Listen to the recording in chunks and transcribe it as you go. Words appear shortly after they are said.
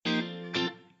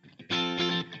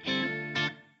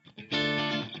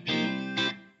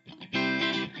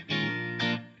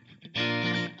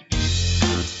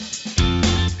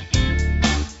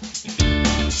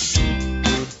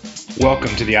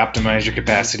Welcome to the Optimize Your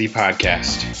Capacity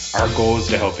podcast. Our goal is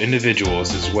to help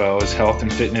individuals as well as health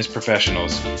and fitness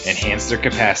professionals enhance their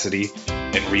capacity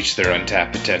and reach their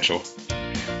untapped potential.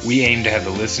 We aim to have the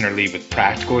listener leave with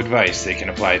practical advice they can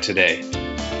apply today.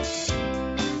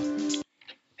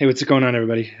 Hey, what's going on,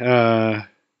 everybody?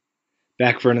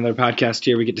 Back for another podcast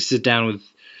here. We get to sit down with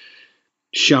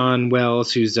Sean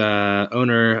Wells, who's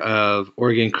owner of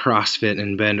Oregon CrossFit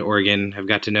in Bend, Oregon. I've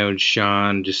got to know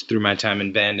Sean just through my time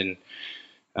in Bend, and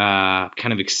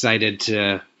kind of excited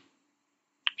to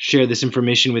share this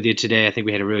information with you today. I think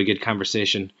we had a really good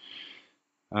conversation.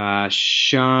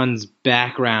 Sean's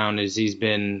background is he's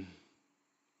been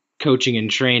coaching and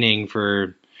training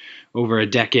for over a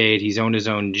decade. He's owned his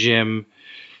own gym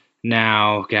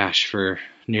now, for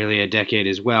nearly a decade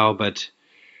as well, but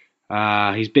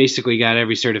he's basically got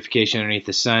every certification underneath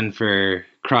the sun for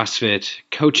CrossFit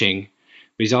coaching,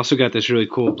 but he's also got this really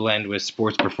cool blend with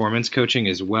sports performance coaching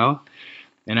as well.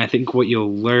 And I think what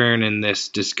you'll learn in this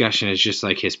discussion is just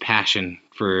like his passion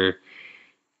for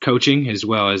coaching as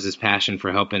well as his passion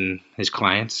for helping his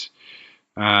clients.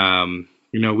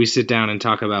 We sit down and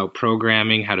talk about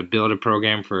programming, how to build a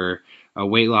program for a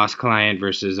weight loss client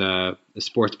versus a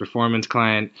sports performance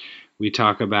client. We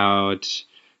talk about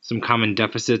some common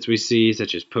deficits we see,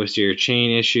 such as posterior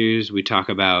chain issues. We talk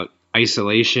about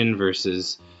isolation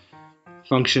versus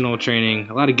functional training.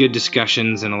 A lot of good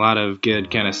discussions and a lot of good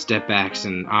kind of step backs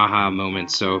and aha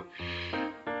moments. So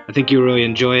I think you'll really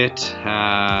enjoy it.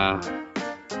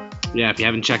 If you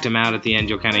haven't checked him out at the end,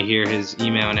 you'll kind of hear his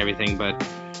email and everything. But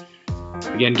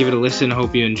again, give it a listen.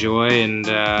 Hope you enjoy, and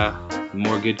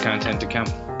more good content to come.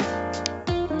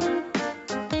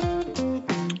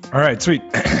 All right, sweet.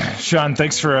 Sean,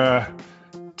 thanks for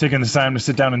taking the time to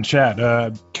sit down and chat.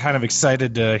 Kind of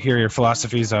excited to hear your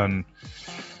philosophies on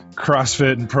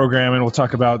CrossFit and programming. We'll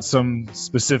talk about some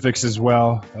specifics as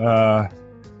well. At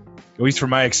least from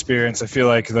my experience, I feel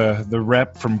like the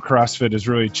rep from CrossFit has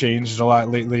really changed a lot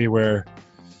lately, where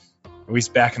at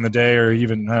least back in the day, or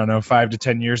even, 5 to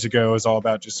 10 years ago, it was all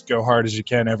about just go hard as you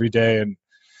can every day, and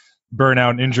burnout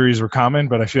and injuries were common.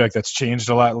 But I feel like that's changed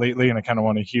a lot lately, and I kind of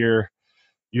want to hear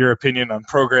your opinion on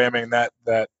programming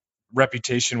that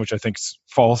reputation, which I think is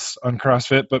false on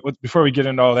CrossFit. But before we get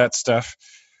into all that stuff,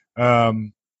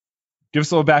 give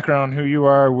us a little background on who you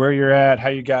are, where you're at, how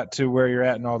you got to where you're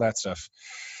at, and all that stuff.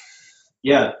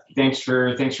 Yeah, thanks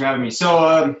for having me.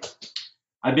 So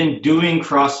I've been doing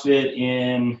CrossFit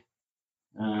in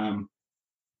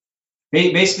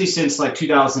basically since like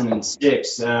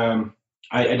 2006. I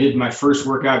did my first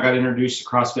workout, got introduced to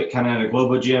CrossFit kind of at a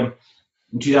Globo gym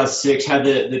in 2006. Had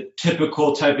the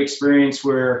typical type experience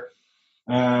where,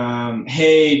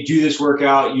 hey, do this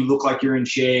workout, you look like you're in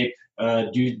shape,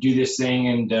 do this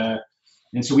thing,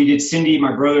 and so we did Cindy.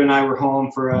 My brother and I were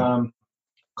home for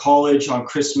college on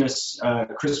Christmas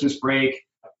break,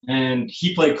 and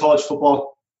he played college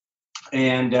football,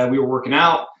 and we were working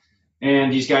out,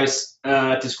 and these guys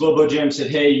at this Globo gym said,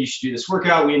 hey, you should do this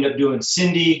workout. We ended up doing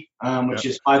Cindy, which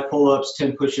is 5 pull-ups,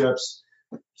 10 push-ups,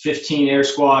 15 air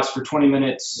squats for 20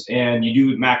 minutes, and you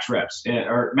do max reps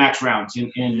or max rounds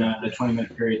in the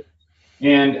 20-minute period.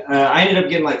 And I ended up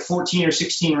getting like 14 or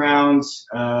 16 rounds.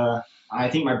 I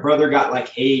think my brother got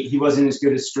like 8. He wasn't as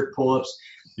good as strict pull-ups.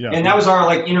 Yeah. And that was our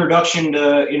like introduction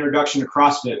to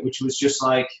CrossFit, which was just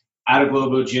like at a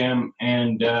Globo gym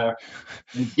and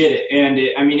get it. And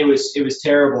it was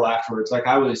terrible afterwards. Like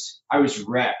I was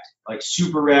wrecked, like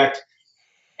super wrecked.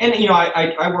 And,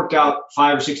 I worked out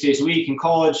 5 or 6 days a week in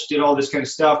college, did all this kind of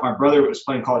stuff. My brother was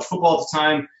playing college football at the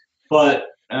time, but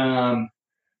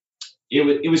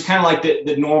it was kind of like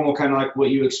the normal kind of like what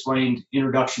you explained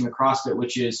introduction to CrossFit,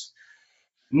 which is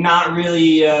not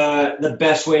really the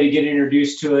best way to get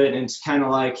introduced to it. And it's kind of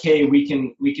like, hey, we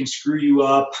can screw you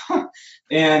up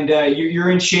and you're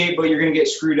in shape, but you're going to get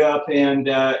screwed up. And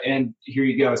here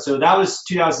you go. So that was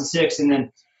 2006. And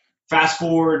then fast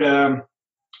forward,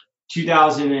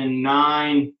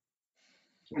 2009,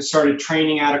 I started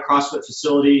training at a CrossFit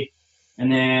facility.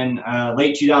 And then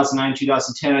late 2009,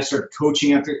 2010, I started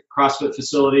coaching at the CrossFit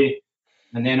facility.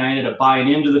 And then I ended up buying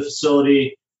into the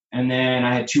facility. And then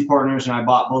I had 2 partners, and I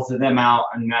bought both of them out.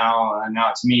 And now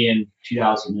it's me in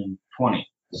 2020.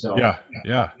 So yeah.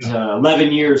 It's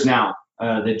 11 years now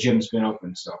the gym's been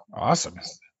open. So awesome.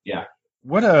 Yeah.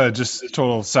 What a just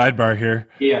total sidebar here.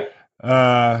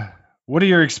 Yeah. What are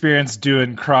your experience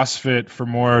doing CrossFit for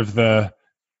more of the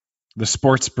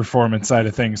sports performance side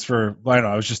of things? I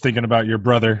was just thinking about your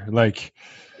brother. Like,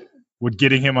 would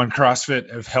getting him on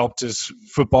CrossFit have helped his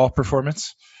football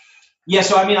performance? Yeah,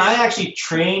 so I actually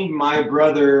trained my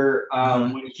brother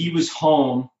when he was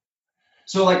home.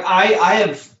 So like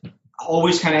I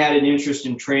always kind of had an interest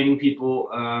in training people.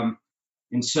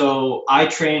 And so I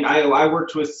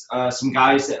worked with some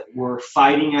guys that were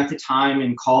fighting at the time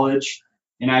in college,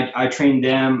 and I trained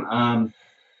them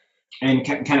and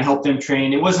kind of helped them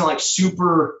train. It wasn't like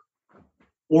super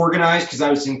organized because I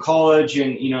was in college,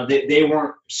 and they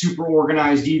weren't super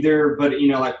organized either. But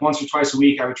like once or twice a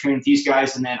week, I would train with these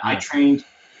guys, and then I trained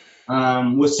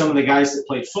with some of the guys that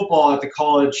played football at the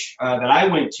college that I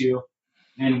went to.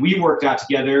 And we worked out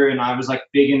together, and I was like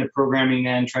big into programming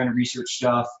then, trying to research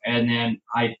stuff. And then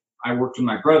I worked with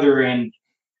my brother, and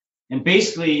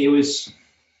basically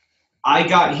I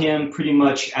got him pretty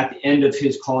much at the end of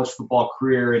his college football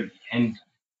career. And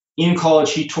in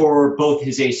college, he tore both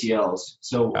his ACLs.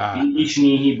 So each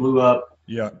knee he blew up.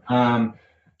 Yeah.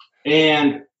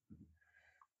 And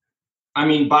I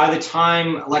mean, by the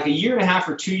time, like a year and a half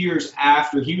or 2 years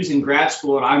after, he was in grad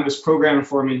school and I was programming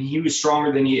for him, and he was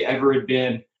stronger than he ever had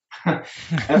been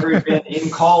in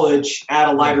college at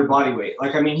a lighter body weight.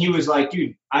 Like, I mean, he was like,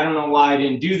 dude, I don't know why I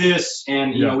didn't do this.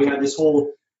 And, we had this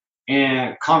whole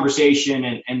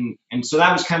conversation. And so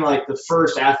that was kind of like the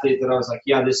first athlete that I was like,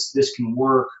 yeah, this can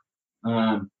work,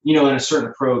 in a certain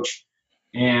approach.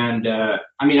 And,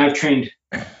 I mean, I've trained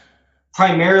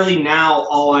primarily now,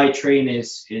 all I train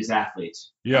is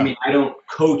athletes. Yeah. I mean, I don't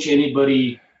coach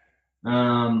anybody.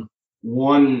 I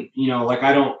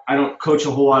don't coach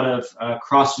a whole lot of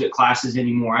CrossFit classes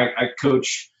anymore. I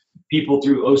coach people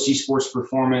through OC Sports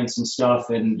Performance and stuff.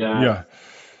 And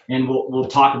and we'll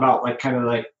talk about like kind of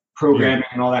like programming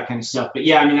and all that kind of stuff. But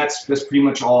yeah, I mean, that's pretty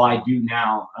much all I do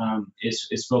now,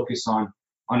 is focus on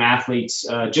athletes,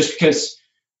 just because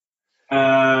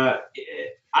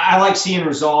I like seeing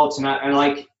results, and I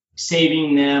like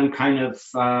saving them kind of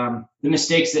the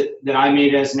mistakes that I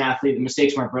made as an athlete, the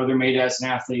mistakes my brother made as an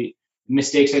athlete, the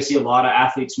mistakes I see a lot of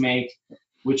athletes make,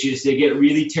 which is they get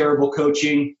really terrible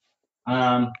coaching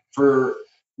for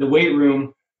the weight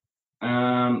room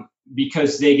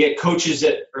because they get coaches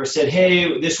that are said,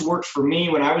 hey, this worked for me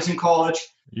when I was in college.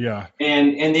 Yeah.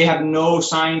 And they have no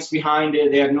science behind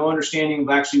it. They have no understanding of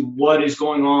actually what is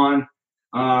going on.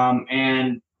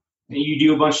 And you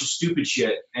do a bunch of stupid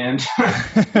shit, and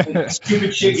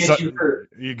stupid shit gets you hurt.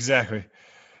 Exactly.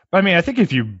 I mean, I think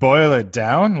if you boil it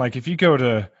down, like if you go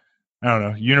to, I don't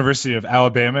know, University of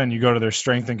Alabama and you go to their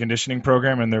strength and conditioning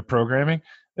program and their programming,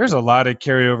 there's a lot of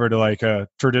carryover to like a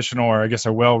traditional, or I guess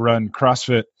a well-run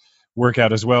CrossFit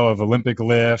workout as well, of Olympic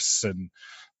lifts and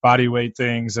body weight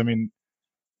things. I mean,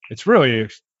 it's really,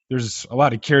 there's a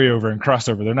lot of carryover and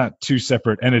crossover. They're not two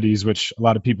separate entities, which a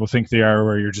lot of people think they are,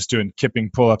 where you're just doing kipping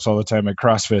pull-ups all the time at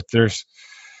CrossFit.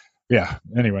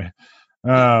 Anyway.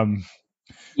 I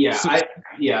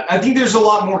think there's a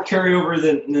lot more carryover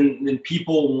than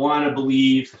people want to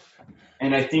believe.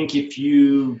 And I think if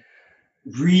you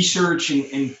research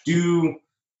and do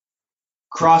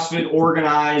CrossFit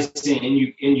organized and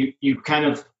you kind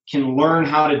of can learn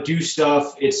how to do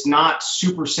stuff, it's not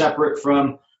super separate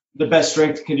from the best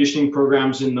strength and conditioning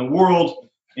programs in the world.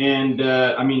 And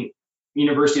I mean,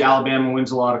 University of Alabama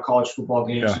wins a lot of college football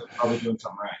games, so they're probably doing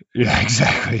something right. Yeah,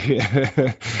 exactly.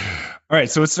 All right,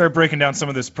 so let's start breaking down some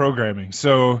of this programming.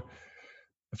 So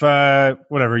if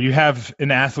you have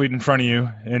an athlete in front of you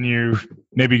and you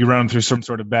run through some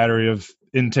sort of battery of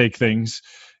intake things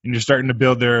and you're starting to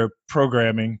build their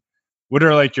programming, what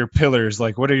are like your pillars?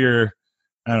 Like what are your,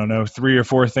 3 or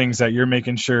 4 things that you're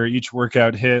making sure each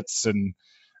workout hits? And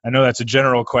I know that's a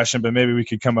general question, but maybe we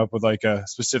could come up with like a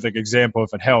specific example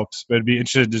if it helps. But it'd be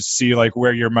interesting to see like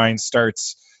where your mind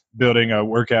starts building a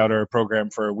workout or a program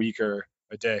for a week or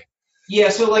a day. Yeah,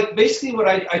 so like basically what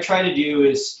I try to do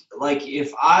is like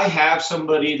if I have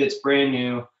somebody that's brand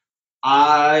new,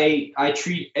 I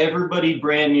treat everybody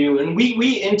brand new. And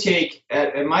we intake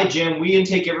at my gym, we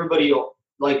intake everybody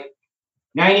like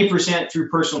 90% through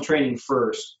personal training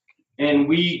first. And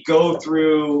we go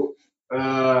through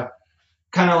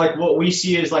kind of like what we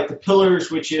see as like the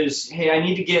pillars, which is, hey, I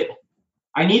need to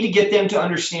get them to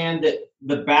understand that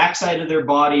the backside of their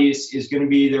bodies is going to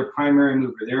be their primary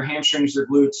mover. Their hamstrings, their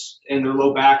glutes, and their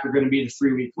low back are going to be the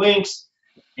 3 weak links.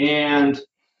 And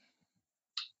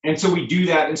so we do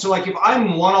that. And so like if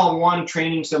I'm one-on-one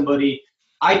training somebody,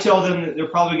 I tell them that they're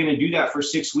probably going to do that for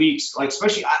 6 weeks. Like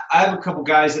especially I have a couple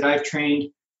guys that I've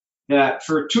trained that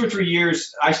for 2 or 3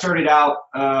 years, I started out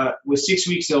with 6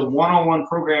 weeks of one-on-one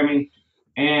programming.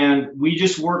 And we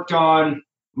just worked on,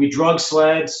 we drug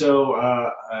sled.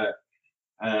 So,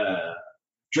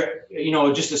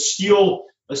 just a steel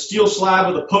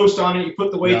slab with a post on it. You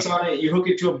put the weights on it, you hook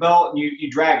it to a belt, and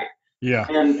you drag it. Yeah.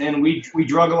 And we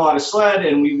drug a lot of sled,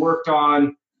 and we worked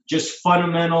on just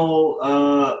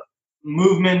fundamental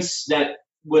movements that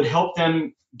would help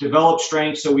them develop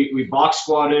strength. So we box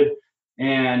squatted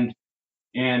and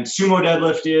sumo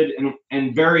deadlifted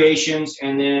and variations,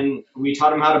 and then we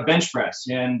taught them how to bench press.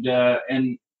 And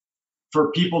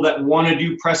for people that want to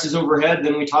do presses overhead,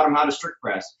 then we taught them how to strict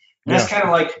press. And that's kind of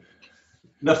like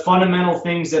the fundamental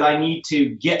things that I need to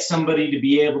get somebody to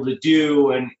be able to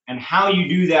do, and how you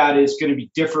do that is going to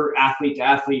be different athlete to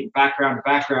athlete, background to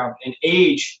background, and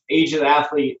age of the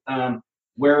athlete,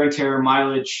 wear and tear,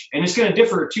 mileage, and it's going to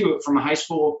differ too from a high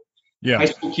school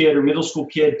kid or middle school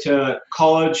kid to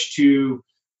college to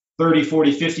 30,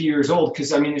 40, 50 years old,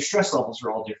 because I mean the stress levels are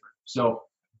all different. So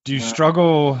do you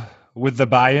struggle with the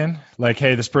buy-in? Like,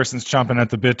 hey, this person's chomping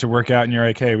at the bit to work out, and you're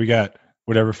like, hey, we got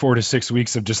whatever 4 to 6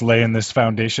 weeks of just laying this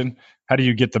foundation. How do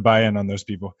you get the buy-in on those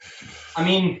people? I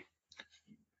mean,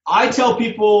 I tell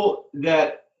people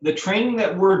that the training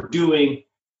that we're doing,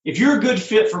 if you're a good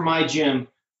fit for my gym,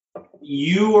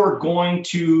 you are going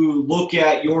to look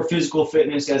at your physical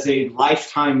fitness as a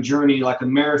lifetime journey, like a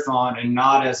marathon, and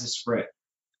not as a sprint.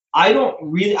 I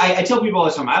tell people all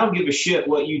the time, I don't give a shit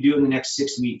what you do in the next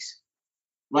 6 weeks.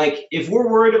 Like, if we're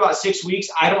worried about 6 weeks,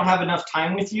 I don't have enough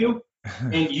time with you,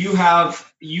 and you have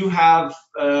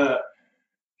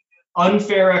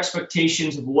unfair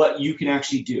expectations of what you can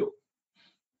actually do,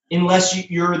 unless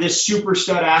you're this super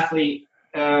stud athlete.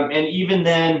 And even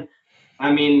then,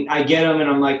 I mean, I get them, and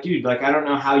I'm like, dude, like, I don't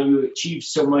know how you achieve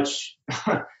so much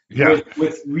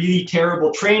with really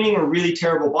terrible training or really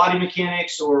terrible body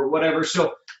mechanics or whatever.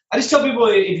 So I just tell people,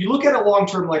 if you look at it long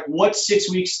term, like, what's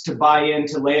 6 weeks to buy in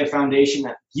to lay a foundation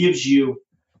that gives you,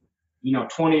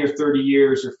 20 or 30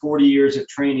 years or 40 years of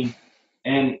training.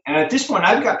 And at this point,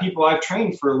 I've got people I've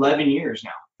trained for 11 years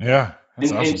now. Yeah.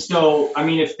 That's awesome. And so, I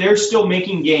mean, if they're still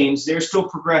making gains, they're still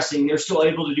progressing, they're still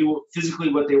able to do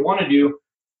physically what they want to do,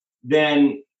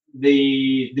 then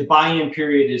the buy-in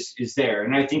period is there.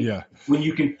 And I think when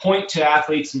you can point to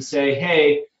athletes and say,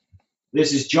 hey,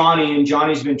 this is Johnny, and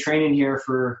Johnny's been training here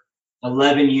for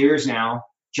 11 years now.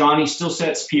 Johnny still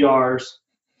sets PRs,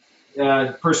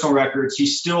 personal records.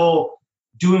 He's still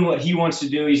doing what he wants to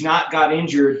do. He's not got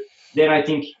injured. Then I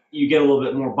think you get a little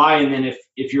bit more buy-in than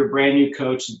if you're a brand new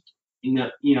coach,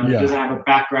 doesn't have a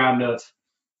background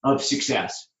of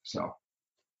success.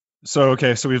 So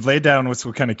we've laid down,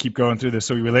 we'll kind of keep going through this.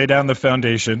 So we lay down the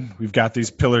foundation. We've got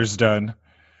these pillars done.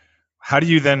 How do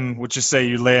you then, let's just say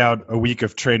you lay out a week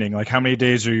of training? Like, how many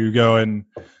days are you going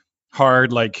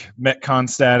hard, like Metcon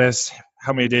status?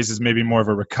 How many days is maybe more of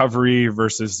a recovery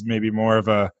versus maybe more of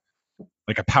a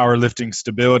powerlifting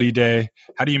stability day?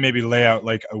 How do you maybe lay out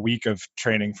like a week of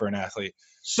training for an athlete?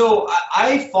 So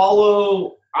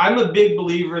I'm a big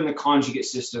believer in the conjugate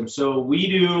system. So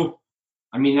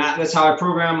that's how I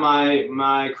program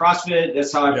my CrossFit.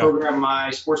 That's how I program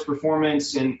my sports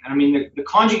performance. And I mean, the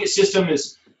conjugate system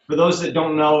is, for those that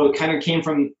don't know, it kind of came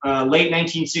from late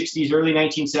 1960s, early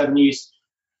 1970s,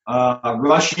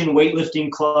 Russian weightlifting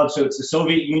club. So it's the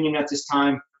Soviet Union at this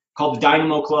time, called the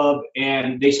Dynamo Club.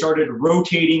 And they started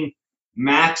rotating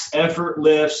max effort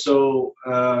lifts. So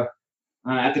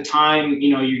at the time,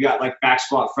 you got like back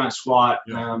squat, front squat,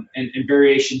 and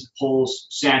variations of pulls,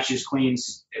 snatches,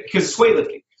 cleans, because it's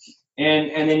weightlifting.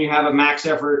 And then you have a max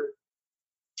effort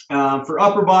for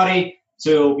upper body.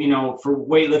 So, for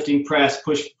weightlifting, press,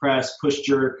 push,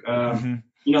 jerk,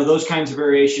 those kinds of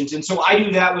variations. And so I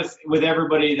do that with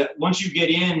everybody, that once you get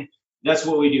in, that's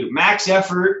what we do. Max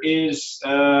effort is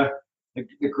the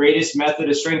greatest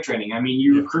method of strength training. I mean,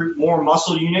 you recruit more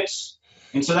muscle units.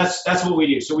 And so that's what we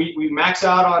do. So we max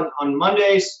out on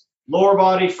Mondays, lower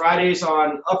body, Fridays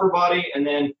on upper body, and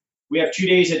then we have 2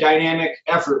 days of dynamic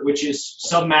effort, which is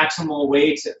sub-maximal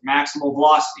weights at maximal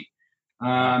velocity.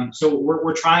 So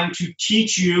we're trying to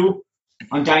teach you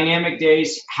on dynamic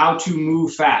days how to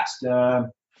move fast.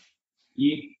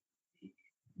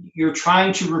 You're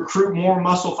trying to recruit more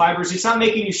muscle fibers. It's not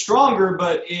making you stronger,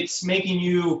 but it's making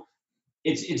you,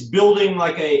 it's building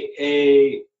like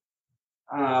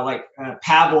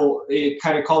Pavel, it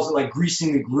kind of calls it like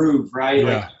greasing the groove, right?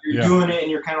 Like you're doing it and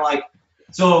you're kind of like,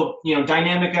 so,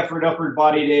 dynamic effort, upper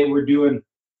body day, we're doing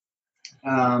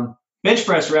bench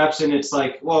press reps, and it's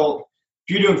like, well,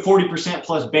 if you're doing 40%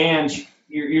 plus bands,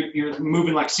 you're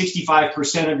moving like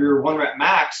 65% of your 1 rep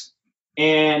max,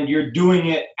 and you're doing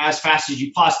it as fast as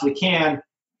you possibly can.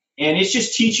 And it's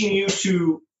just teaching you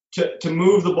to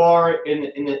move the bar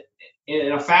in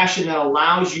a fashion that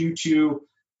allows you to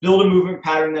build a movement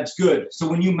pattern that's good. So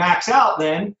when you max out,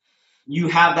 then you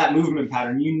have that movement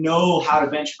pattern. You know how to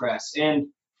bench press. And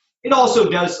it also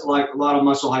does like a lot of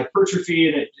muscle hypertrophy,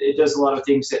 and it does a lot of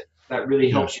things that really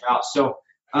helps you out. So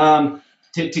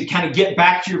to kind of get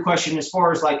back to your question, as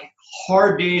far as like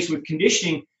hard days with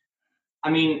conditioning, I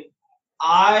mean,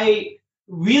 I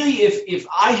really, if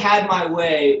I had my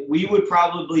way, we would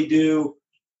probably do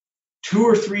 2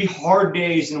 or 3 hard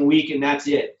days in a week, and that's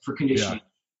it for conditioning.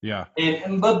 Yeah.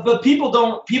 But people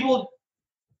don't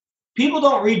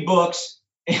read books,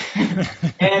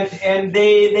 and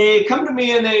they come to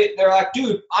me and they're like,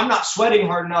 dude, I'm not sweating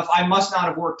hard enough. I must not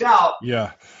have worked out.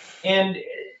 Yeah. And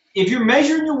if you're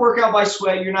measuring your workout by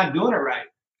sweat, you're not doing it right.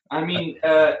 I mean,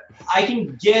 I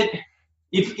can get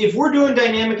if we're doing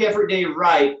dynamic effort day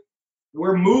right,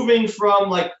 we're moving from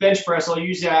like bench press, I'll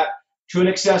use that, to an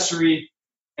accessory.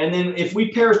 And then if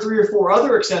we pair 3 or 4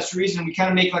 other accessories and we kind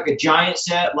of make like a giant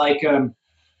set, like I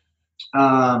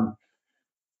can't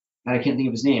think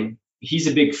of his name. He's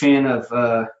a big fan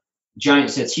of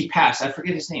giant sets. He passed. I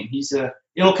forget his name.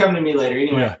 It'll come to me later.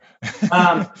 Anyway.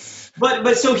 Yeah.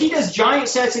 But so he does giant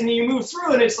sets, and then you move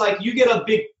through, and it's like you get a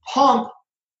big pump,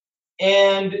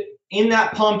 and in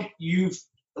that pump,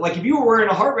 if you were wearing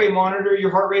a heart rate monitor,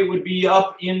 your heart rate would be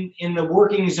up in the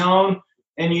working zone,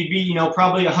 and you'd be,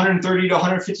 probably 130 to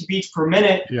 150 beats per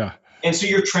minute. Yeah. And so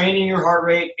you're training your heart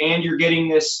rate, and you're getting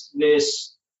this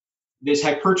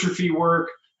hypertrophy work,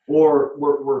 or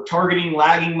we're targeting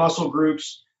lagging muscle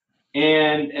groups,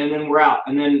 and then we're out.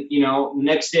 And then,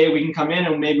 next day we can come in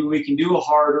and maybe we can do a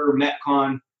harder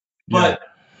Metcon. But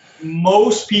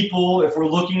most people, if we're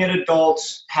looking at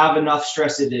adults, have enough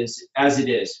stress as it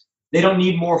is. They don't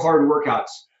need more hard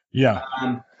workouts. Yeah.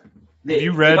 Have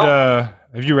you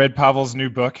read Pavel's new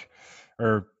book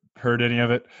or heard any of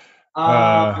it?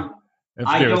 I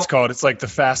forget what it's called. It's like The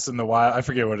Fast and the Wild. I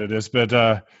forget what it is,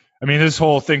 but his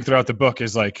whole thing throughout the book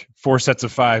is like 4 sets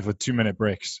of 5 with 2-minute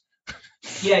breaks.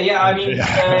 Yeah. I mean,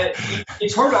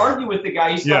 it's hard to argue with the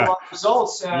guy. He's got a lot of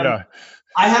results.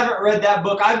 I haven't read that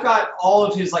book. I've got all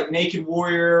of his like Naked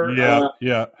Warrior,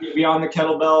 Beyond the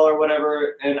Kettlebell or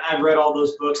whatever, and I've read all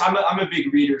those books. I'm a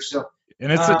big reader, so. And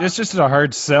it's just a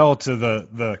hard sell to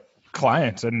the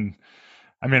client, and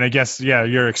I guess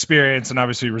your experience and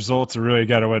obviously results are really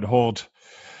got to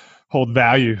hold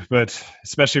value, but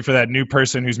especially for that new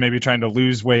person who's maybe trying to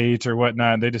lose weight or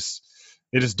whatnot, they just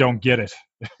don't get it.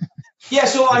 Yeah,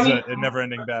 so it's a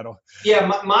never-ending battle. Yeah,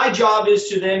 my job is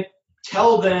to then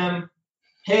tell them,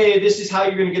 hey, this is how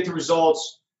you're going to get the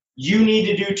results. You need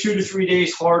to do 2 to 3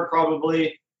 days hard,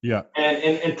 probably. Yeah.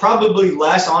 And probably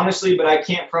less, honestly, but I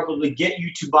can't probably get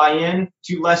you to buy in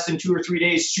to less than 2 or 3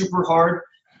 days super hard.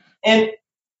 And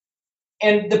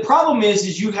the problem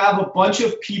is you have a bunch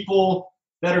of people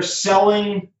that are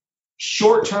selling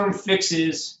short-term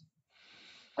fixes.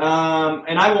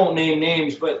 And I won't name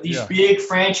names, but these big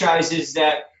franchises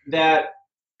that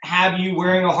have you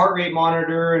wearing a heart rate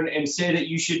monitor and say that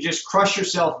you should just crush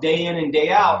yourself day in and day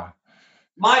out.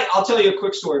 I'll tell you a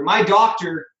quick story. My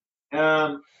doctor,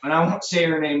 and I won't say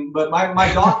her name, but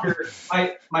my doctor,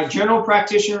 my general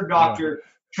practitioner doctor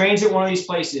trains at one of these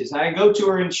places. I go to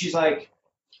her and she's like,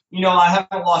 I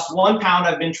haven't lost 1 pound.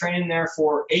 I've been training there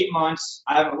for 8 months.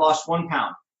 I haven't lost 1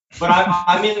 pound. But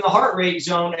I'm in the heart rate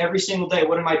zone every single day.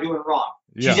 What am I doing wrong?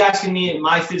 She's asking me in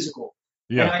my physical.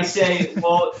 Yeah. And I say,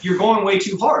 well, you're going way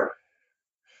too hard.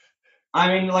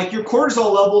 Like your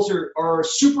cortisol levels are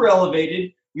super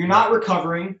elevated. You're not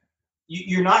recovering.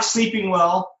 You're not sleeping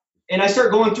well. And I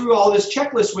start going through all this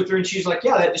checklist with her, and she's like,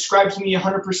 yeah, that describes me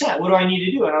 100%. What do I need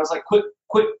to do? And I was like, quit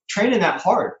training that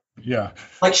hard. Yeah.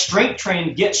 Like strength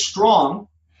train, get strong.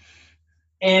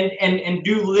 And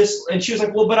do this, and she was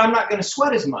like, well, but I'm not going to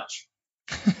sweat as much.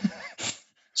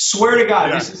 Swear to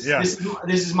God,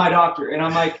 this is my doctor. And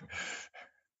I'm like,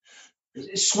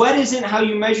 sweat isn't how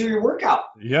you measure your workout.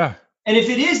 Yeah. And if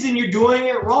it is, then you're doing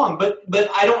it wrong. But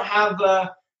I don't have,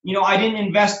 I didn't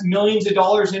invest millions of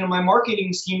dollars into my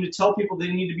marketing scheme to tell people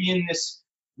they need to be in this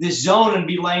zone and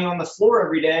be laying on the floor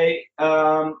every day.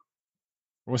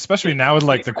 Well, especially now with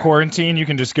like the quarantine, you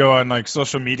can just go on like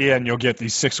social media and you'll get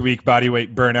these 6-week body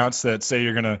weight burnouts that say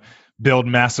you're going to build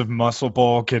massive muscle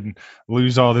bulk and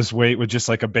lose all this weight with just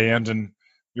like a band and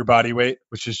your body weight,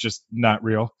 which is just not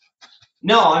real.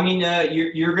 No,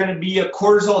 you're going to be a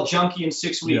cortisol junkie in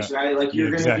 6 weeks, right? Like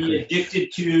you're going to be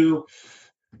addicted to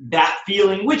that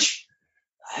feeling, which,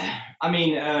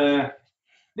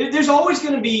 there's always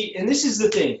going to be, and this is the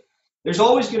thing, there's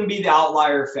always going to be the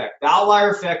outlier effect. The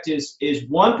outlier effect is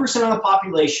 1% of the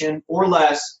population or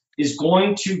less is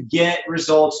going to get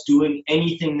results doing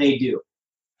anything they do.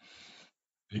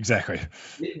 Exactly.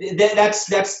 That's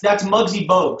Muggsy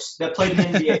Bogues that played in the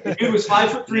NBA. The dude was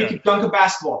 5'3", could dunk a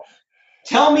basketball.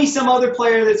 Tell me some other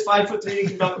player that's 5'3" that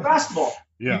can dunk a basketball.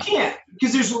 Yeah. You can't,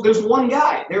 because there's one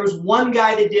guy. There was one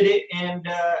guy that did it,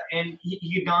 and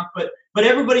he could dunk. But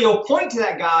everybody will point to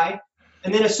that guy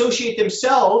and then associate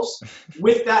themselves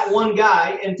with that one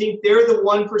guy and think they're the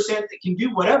 1% that can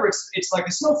do whatever. It's like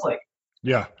a snowflake.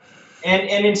 Yeah.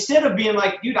 And instead of being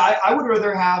like, dude, I'd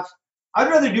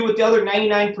rather do what the other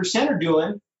 99% are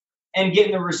doing and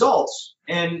getting the results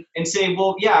and say,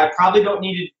 well, yeah, I probably don't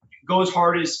need to go as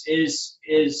hard as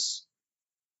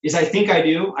I think I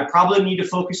do. I probably need to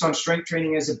focus on strength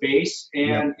training as a base.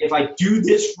 And if I do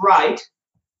this right,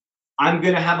 I'm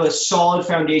going to have a solid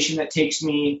foundation that takes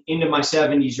me into my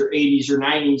 70s or 80s or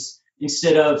 90s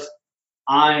instead of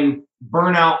I'm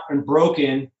burnout and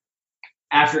broken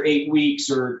after 8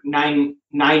 weeks or nine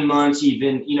months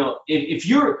even. You know, if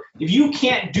you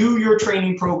can't do your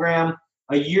training program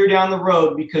a year down the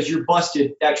road because you're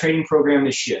busted, that training program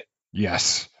is shit.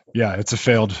 Yes. Yeah, it's a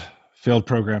failed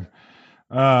program.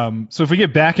 So if we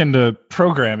get back into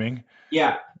programming,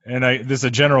 and this is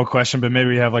a general question, but maybe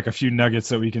we have like a few nuggets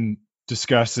that we can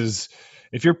discuss, is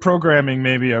if you're programming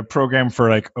maybe a program for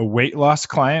like a weight loss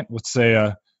client, let's say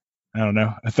a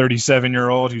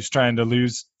 37-year-old who's trying to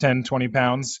lose 10, 20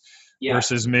 pounds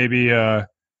versus maybe a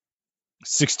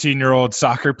 16-year-old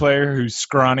soccer player who's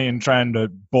scrawny and trying to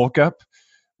bulk up.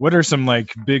 What are some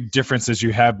like big differences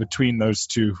you have between those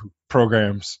two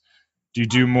programs? Do you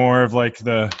do more of like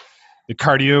the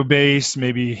cardio base,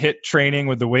 maybe HIIT training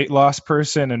with the weight loss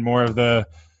person, and more of the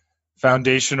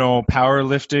foundational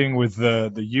powerlifting with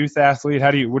the youth athlete?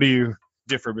 What do you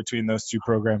differ between those two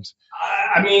programs?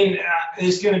 I mean,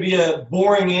 it's going to be a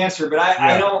boring answer, but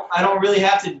I don't really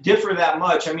have to differ that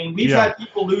much. I mean, we've had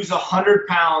people lose 100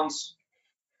 pounds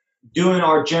doing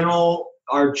our general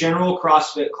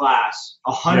CrossFit class,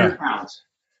 100 pounds.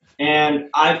 And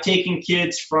I've taken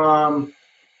kids from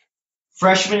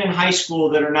freshmen in high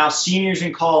school that are now seniors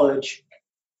in college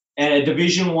at a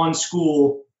Division I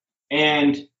school.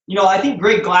 And, you know, I think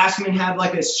Greg Glassman had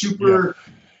like a super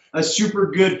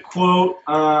good quote.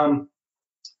 I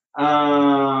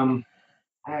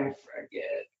forget.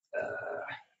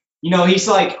 You know, he's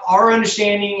like, our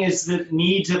understanding is the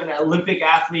needs of an Olympic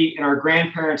athlete and our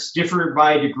grandparents differ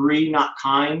by degree, not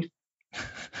kind.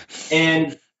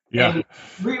 And, and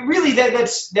really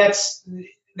that's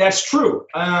true.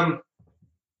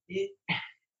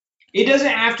 It doesn't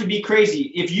have to be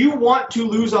crazy. If you want to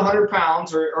lose 100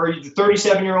 pounds or the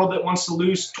 37-year-old that wants to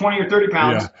lose 20 or 30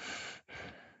 pounds,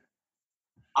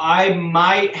 I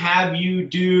might have you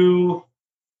do,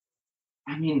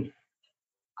 I mean,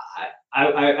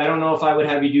 I don't know if I would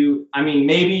have you do, I mean,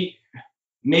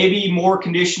 maybe more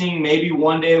conditioning, maybe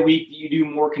one day a week you do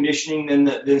more conditioning than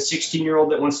the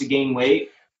 16-year-old that wants to gain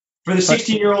weight. For the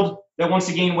 16-year-old that wants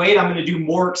to gain weight, I'm going to do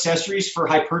more accessories for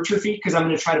hypertrophy because I'm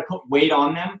going to try to put weight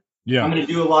on them. Yeah. I'm going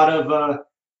to do a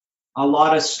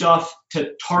lot of stuff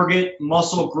to target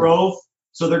muscle growth.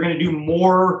 So they're going to do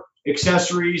more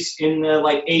accessories in the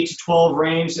like 8 to 12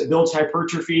 range that builds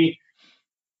hypertrophy.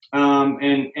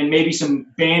 And maybe some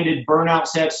banded burnout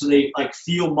sets so they like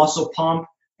feel muscle pump.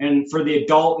 And for the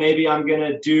adult, maybe I'm going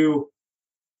to do,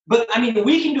 but I mean,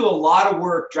 we can do a lot of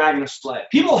work dragging a sled.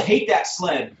 People hate that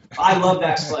sled. I love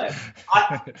that sled.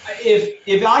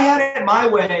 If I had it my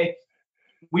way,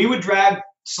 we would drag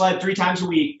sled 3 times a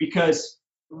week because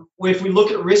if we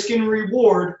look at risk and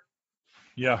reward,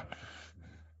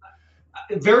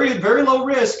 very, very low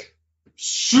risk,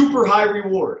 super high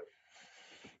reward.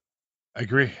 I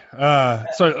agree.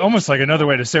 So almost like another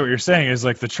way to say what you're saying is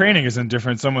like the training isn't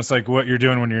different. It's almost like what you're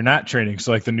doing when you're not training.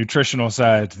 So like the nutritional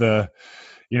side, are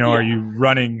you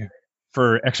running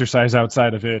for exercise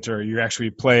outside of it, or are you actually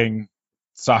playing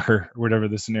soccer, or whatever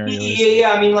the scenario is?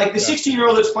 Yeah. I mean, like the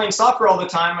 16-year-old that's playing soccer all the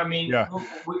time. I mean,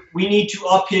 we need to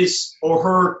up his or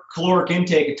her caloric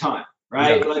intake a ton,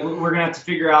 right? Like we're gonna have to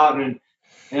figure out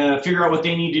what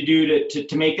they need to do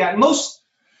to make that. Most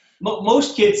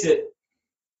kids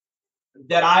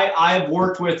that I've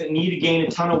worked with that need to gain a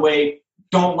ton of weight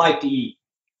don't like to eat.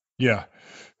 Yeah.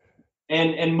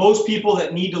 And most people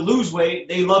that need to lose weight,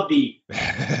 they love to eat.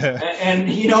 and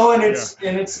it's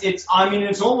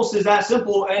almost as that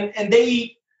simple. And they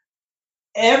eat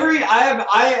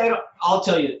I'll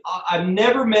tell you, I've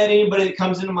never met anybody that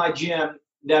comes into my gym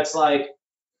that's like,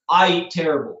 I eat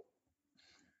terrible.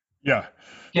 Yeah.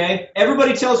 Okay.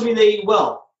 Everybody tells me they eat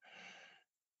well.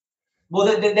 Well,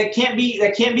 that can't be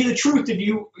the truth if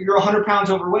you're 100 pounds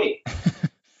overweight.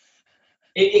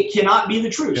 It cannot be the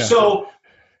truth. Yeah. So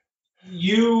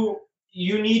you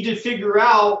need to figure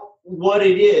out what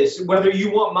it is, whether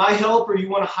you want my help or you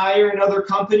want to hire another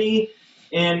company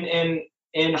and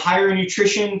hire a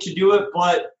nutrition to do it.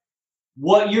 But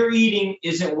what you're eating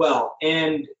isn't well.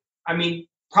 And I mean,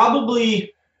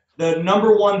 probably the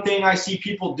number one thing I see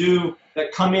people do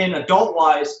that come in adult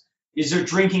wise is they're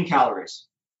drinking calories.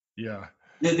 Yeah.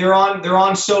 they're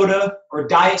on soda or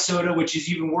diet soda, which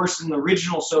is even worse than the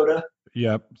original soda.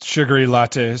 Yep, sugary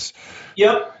lattes.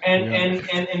 Yep,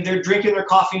 and they're drinking their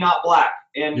coffee not black,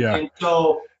 and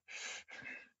so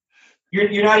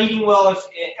you're not eating well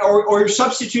or you're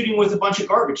substituting with a bunch of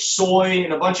garbage, soy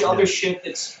and a bunch of other shit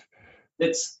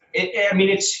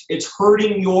it's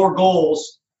hurting your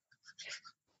goals.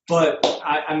 But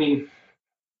I mean,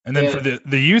 and then for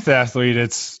the youth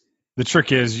athlete, the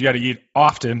trick is you got to eat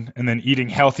often, and then eating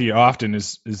healthy often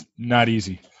is not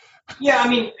easy. Yeah, I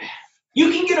mean,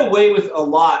 you can get away with a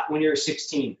lot when you're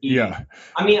 16. Yeah.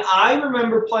 I mean, I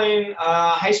remember playing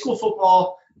high school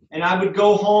football, and I would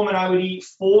go home and I would eat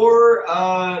 4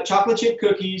 chocolate chip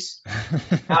cookies.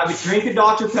 I would drink a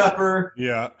Dr. Pepper.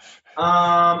 Yeah.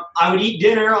 I would eat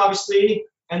dinner, obviously,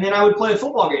 and then I would play a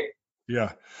football game.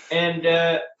 Yeah. And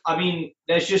I mean,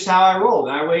 that's just how I rolled.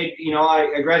 I weighed,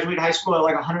 I graduated high school at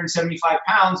like 175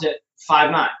 pounds at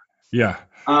 5'9". Yeah.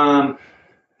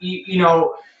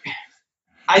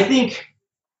 I think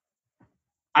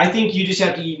you just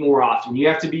have to eat more often. You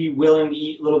have to be willing to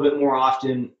eat a little bit more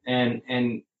often. And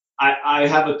I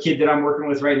have a kid that I'm working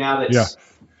with right now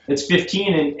that's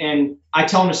 15, and I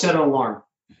tell him to set an alarm.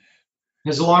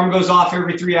 His alarm goes off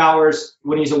every 3 hours.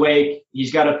 When he's awake,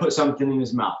 he's got to put something in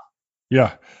his mouth.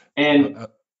 Yeah. And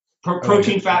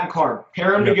protein, fat, and carb.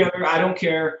 Pair them together. I don't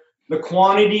care. The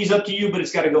quantity's up to you, but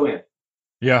it's got to go in.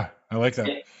 Yeah, I like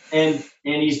that. And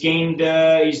he's gaining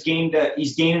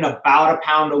about a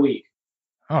pound a week.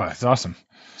 Oh, that's awesome.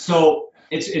 So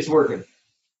it's working.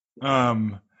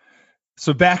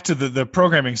 So back to the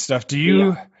programming stuff. Do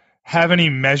you have any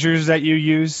measures that you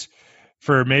use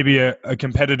for maybe a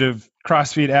competitive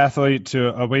CrossFit athlete to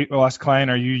a weight loss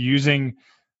client? Are you using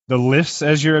the lifts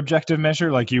as your objective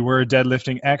measure? Like you were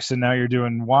deadlifting X and now you're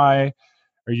doing Y?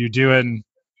 Are you doing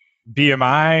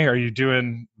BMI? Are you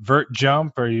doing vert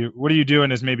jump? What are you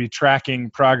doing as maybe tracking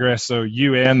progress so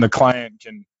you and the client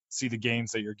can see the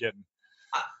gains that you're getting?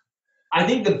 I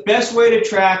think the best way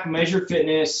to measure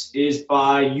fitness is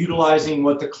by utilizing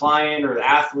what the client or the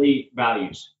athlete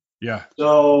values. Yeah.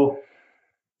 So,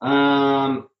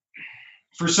 for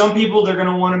some people, they're going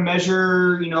to want to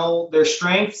measure, their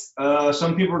strength.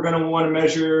 Some people are going to want to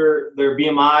measure their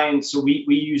BMI, and so we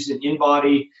use an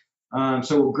InBody.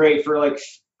 So we're great for like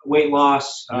weight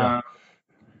loss.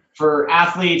 For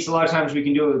athletes, a lot of times we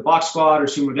can do it with box squat or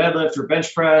sumo deadlift or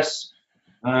bench press.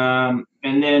 And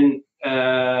then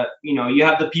you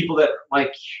have the people that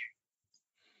like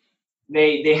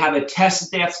they have a test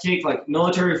that they have to take, like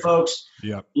military folks.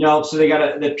 Yeah. So they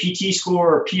got the PT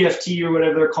score or PFT or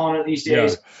whatever they're calling it these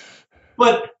days. Yeah.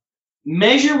 But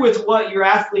measure with what your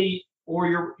athlete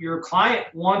or your client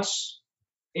wants,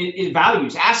 it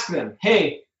values. Ask them,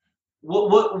 hey,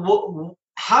 what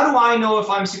how do I know if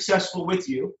I'm successful with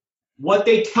you? What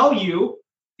they tell you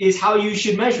is how you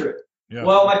should measure it. Yeah.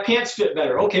 Well, my pants fit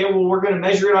better. Okay, well, we're going to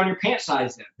measure it on your pant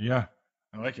size then. Yeah,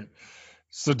 I like it.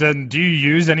 So then do you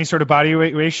use any sort of body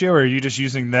weight ratio, or are you just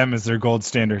using them as their gold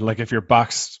standard? Like if you're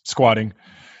box squatting,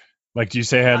 like do you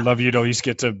say, hey, I'd love you to at least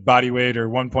get to body weight or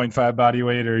 1.5 body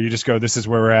weight, or you just go, this is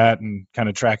where we're at and kind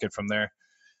of track it from there?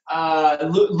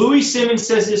 Louis Simmons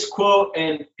says this quote,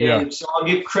 and so I'll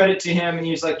give credit to him. And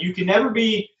he's like, you can never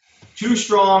be too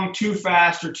strong, too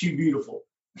fast, or too beautiful.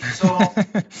 So,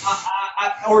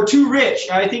 or too rich.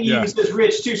 I think he even says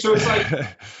rich too. So it's like,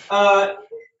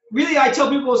 really, I tell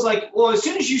people it's like, well, as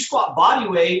soon as you squat body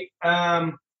weight,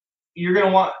 you're going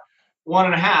to want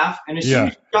 1.5, and as soon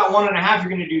as you got 1.5, you're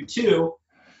going to do 2.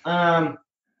 I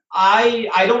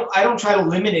don't try to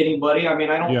limit anybody. I mean,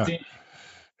 I don't think.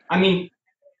 I mean,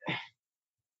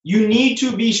 you need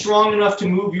to be strong enough to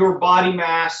move your body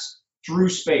mass through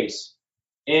space.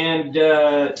 And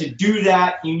to do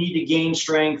that, you need to gain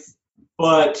strength,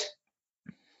 but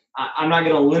I'm not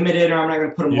going to limit it, or I'm not going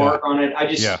to put a mark on it. I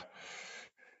just,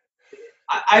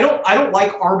 I don't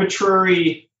like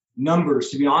arbitrary numbers,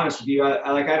 to be honest with you.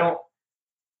 I don't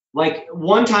like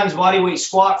 1 times body weight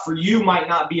squat for you might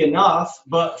not be enough,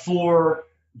 but for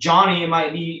Johnny, it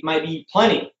might be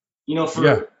plenty,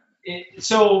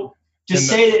 so to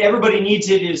say that everybody needs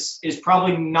it is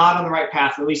probably not on the right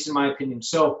path, at least in my opinion.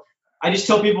 So I just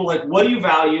tell people, like, what do you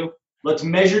value? Let's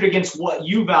measure it against what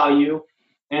you value,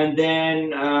 and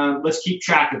then let's keep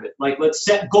track of it. Like, let's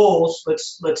set goals.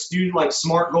 Let's do like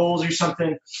SMART goals or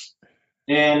something,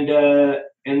 and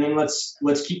then let's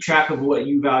keep track of what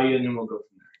you value, and then we'll go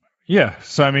from there. Yeah.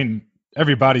 So I mean,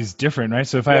 everybody's different, right?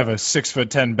 So if I have a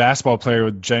 6'10" basketball player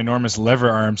with ginormous lever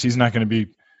arms, he's not going to be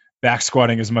back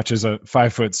squatting as much as a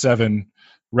 5'7"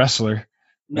 wrestler.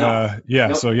 No.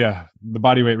 Nope. So the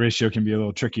body weight ratio can be a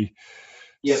little tricky.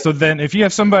 Yep. So then if you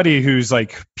have somebody who's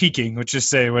like peaking, let's just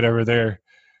say whatever, they're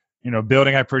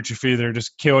building hypertrophy. They're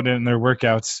just killing it in their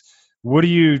workouts. What do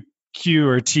you cue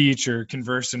or teach or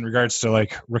converse in regards to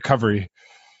like recovery?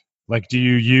 Like, do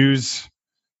you use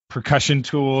percussion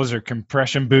tools or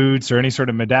compression boots or any sort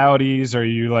of modalities? Are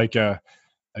you like a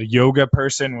yoga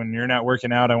person when you're not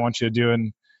working out? I want you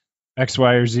doing X,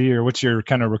 Y, or Z, or what's your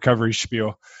kind of recovery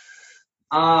spiel?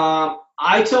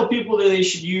 I tell people that they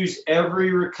should use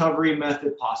every recovery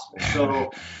method possible.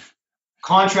 So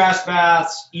contrast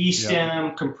baths,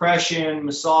 E-stim, compression,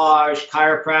 massage,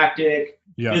 chiropractic,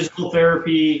 physical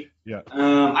therapy.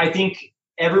 I think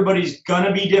everybody's going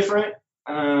to be different.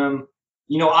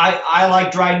 I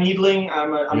like dry needling.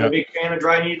 I'm a big fan of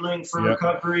dry needling for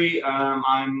recovery.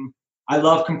 I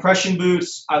love compression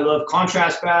boots. I love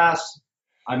contrast baths.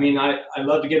 I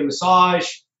love to get a massage.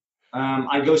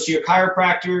 I go see a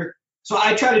chiropractor. So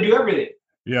I try to do everything.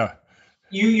 Yeah.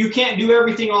 You can't do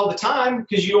everything all the time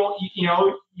because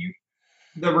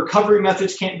the recovery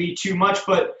methods can't be too much,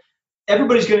 but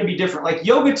everybody's going to be different. Like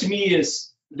yoga to me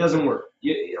doesn't work.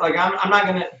 I'm not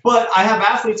going to, but I have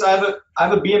athletes. I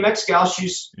have a BMX gal.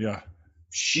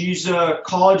 She's a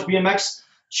college BMX.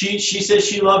 She says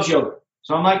she loves yoga.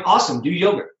 So I'm like, awesome, do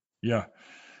yoga. Yeah.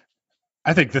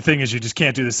 I think the thing is you just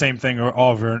can't do the same thing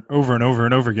over and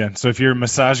over again. So if you're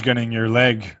massage gunning your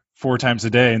leg 4 times a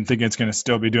day and thinking it's going to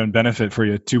still be doing benefit for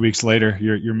you 2 weeks later,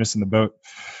 you're missing the boat.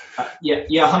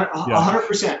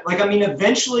 100%.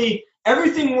 Eventually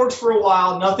everything works for a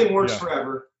while. Nothing works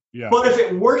forever. Yeah. But if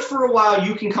it works for a while,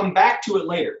 you can come back to it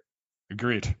later.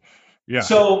 Agreed. Yeah.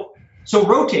 So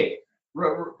rotate.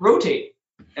 Rotate.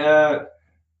 I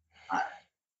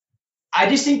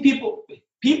just think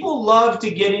people love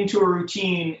to get into a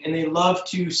routine and they love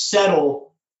to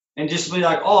settle and just be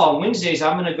like, oh, on Wednesdays,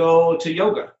 I'm going to go to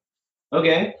yoga.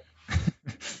 Okay.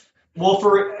 Well,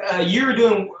 for a year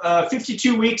doing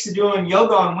 52 weeks of doing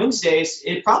yoga on Wednesdays,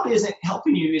 it probably isn't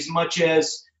helping you as much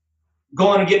as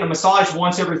going and getting a massage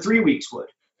once every 3 weeks would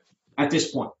at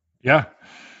this point. Yeah.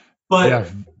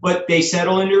 But they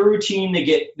settle into a routine. They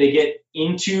get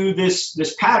into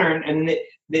this pattern and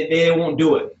they won't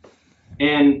do it.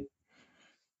 And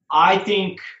I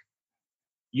think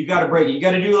you got to break it. You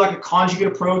got to do like a conjugate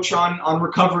approach on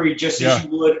recovery, just as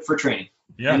you would for training.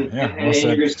 And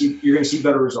you're going to see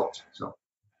better results. So,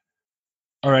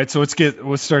 all right. So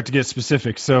let's start to get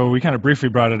specific. So we kind of briefly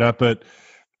brought it up, but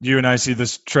you and I see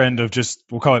this trend of just,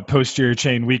 we'll call it posterior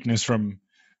chain weakness from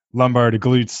lumbar to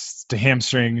glutes to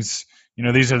hamstrings.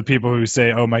 These are the people who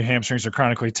say, oh, my hamstrings are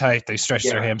chronically tight. They stretch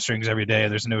their hamstrings every day.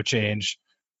 There's no change.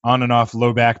 On and off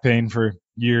low back pain for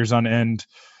years on end.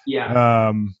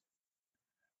 Yeah.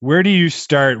 Where do you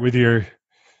start with your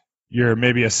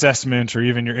maybe assessment or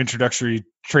even your introductory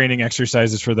training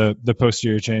exercises for the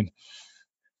posterior chain?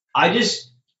 I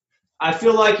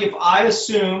feel like if I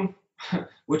assume,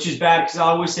 which is bad because I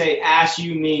always say ask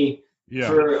you me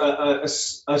for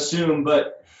assume,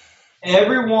 but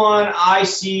everyone I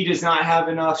see does not have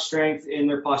enough strength in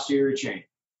their posterior chain.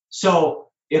 So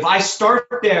if I start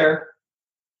there,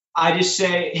 I just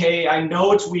say, hey, I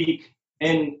know it's weak,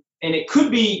 and it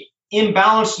could be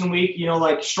imbalanced and weak,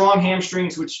 like strong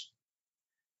hamstrings, which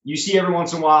you see every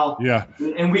once in a while,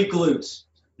 and weak glutes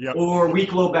or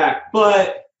weak low back.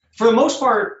 But for the most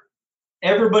part,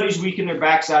 everybody's weak in their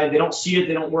backside. They don't see it.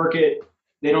 They don't work it.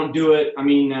 They don't do it.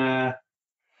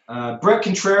 Brett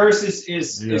Contreras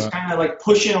is kind of like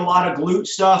pushing a lot of glute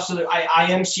stuff. So that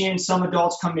I am seeing some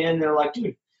adults come in. They're like,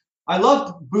 dude, I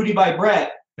love Booty by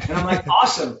Brett. And I'm like,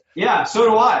 awesome. Yeah, so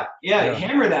do I. Yeah,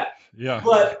 hammer that. Yeah.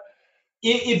 But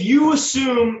if you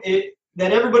assume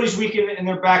that everybody's weak in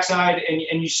their backside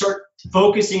and you start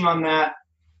focusing on that,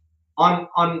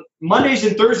 on Mondays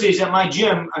and Thursdays at my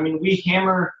gym, we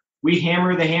hammer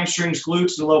the hamstrings,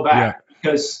 glutes, and low back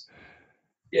because,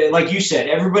 like you said,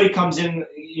 everybody comes in,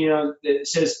 that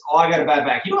says, oh, I got a bad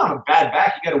back. You don't have a bad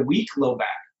back. You got a weak low back.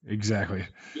 Exactly.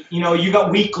 You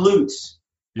got weak glutes.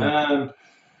 Yeah.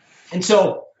 And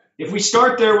so if we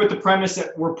start there with the premise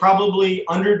that we're probably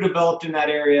underdeveloped in that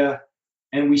area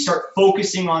and we start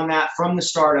focusing on that from the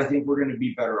start, I think we're going to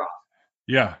be better off.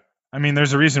 Yeah.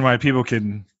 There's a reason why people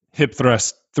can hip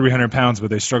thrust 300 pounds, but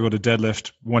they struggle to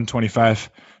deadlift 125.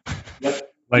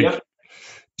 Yep.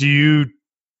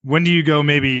 When do you go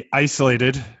maybe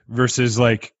isolated versus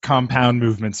like compound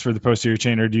movements for the posterior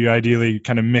chain, or do you ideally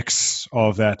kind of mix all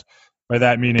of that? By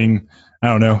that meaning, I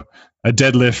don't know, a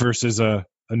deadlift versus a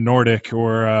Nordic,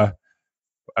 or I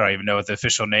don't even know what the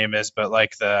official name is, but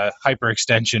like the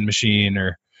hyperextension machine,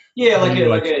 or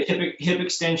like a hip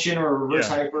extension or a reverse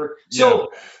hyper.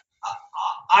 So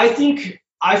I think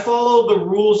I follow the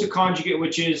rules of conjugate,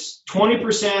 which is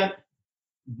 20%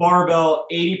 barbell,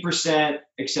 80%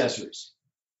 accessories.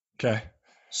 Okay.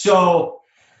 So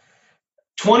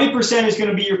 20% is going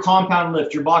to be your compound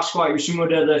lift, your box squat, your sumo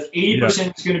deadlift.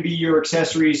 80% is going to be your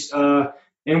accessories. And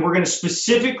we're going to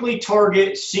specifically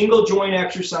target single joint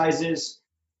exercises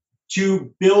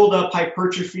to build up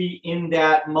hypertrophy in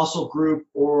that muscle group.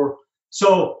 Or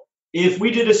so if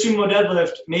we did a sumo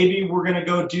deadlift, maybe we're going to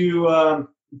go do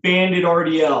banded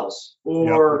RDLs,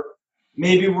 or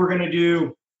maybe we're going to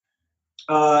do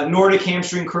Nordic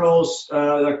hamstring curls,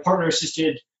 like partner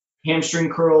assisted hamstring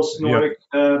curls, Nordic.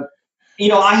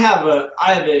 I have a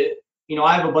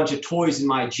bunch of toys in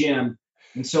my gym,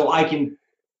 and so I can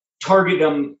target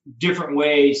them different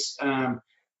ways. But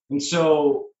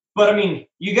I mean,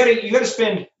 you gotta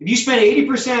spend, if you spend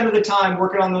 80% of the time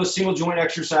working on those single joint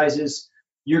exercises,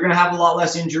 you're gonna have a lot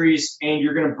less injuries and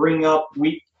you're gonna bring up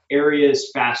weak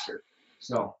areas faster.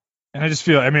 So. And I just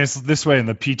feel, I mean, it's this way in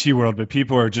the PT world, but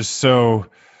people are just so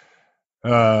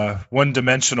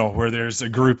one-dimensional, where there's a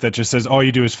group that just says all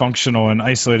you do is functional and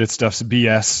isolated stuff's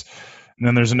BS. And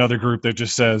then there's another group that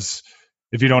just says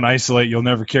if you don't isolate, you'll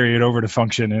never carry it over to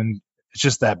function. And it's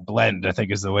just that blend, I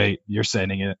think, is the way you're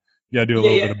saying it. You got to do a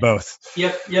little bit of both.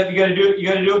 Yep. You got to do it. You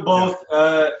got to do it both.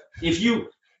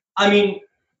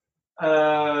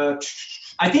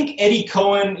 I think Eddie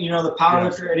Cohen, the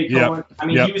powerlifter Eddie Cohen,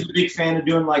 he was a big fan of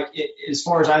doing, like, as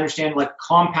far as I understand, like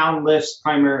compound lifts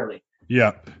primarily.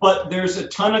 Yeah. But there's a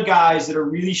ton of guys that are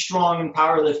really strong in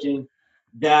powerlifting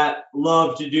that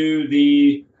love to do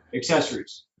the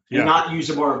accessories and not use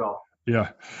a barbell. Yeah.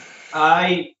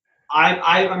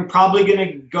 I'm probably going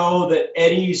to go that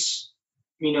Eddie's,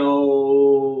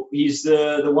 he's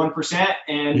the 1%,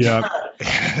 and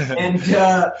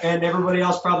everybody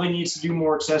else probably needs to do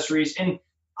more accessories. And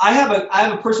I have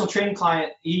a personal training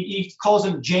client. He calls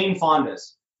them Jane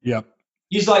Fondas. Yep.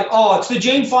 He's like, oh, it's the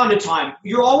Jane Fonda time.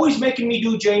 You're always making me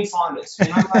do Jane Fondas.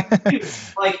 And I'm like, dude,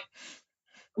 like,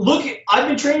 look, I've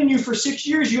been training you for 6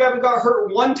 years. You haven't got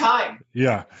hurt one time.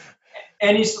 Yeah.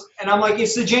 And I'm like,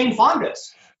 it's the Jane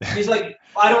Fondas. He's like,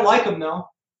 I don't like them though.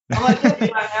 I'm like,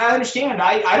 yeah, I understand.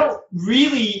 I don't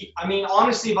really,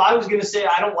 honestly, if I was going to say,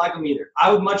 I don't like them either.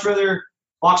 I would much rather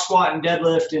box squat and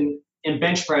deadlift and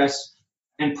bench press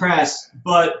and press.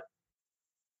 But,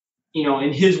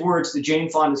 in his words, the Jane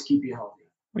Fondas keep you healthy.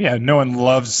 Yeah, no one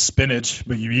loves spinach,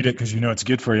 but you eat it because you know it's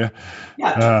good for you.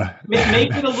 Yeah,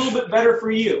 make it a little bit better for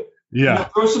you. Yeah.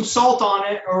 Throw some salt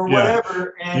on it or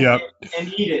whatever and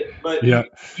eat it. But you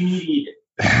need to eat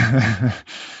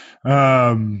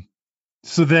it.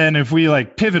 So then if we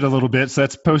pivot a little bit, so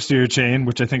that's posterior chain,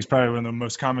 which I think is probably one of the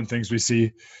most common things we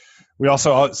see. We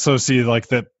also see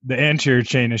the anterior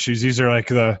chain issues. These are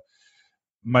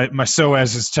my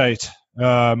psoas is tight.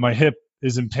 My hip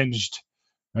is impinged.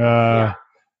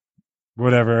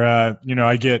 Whatever.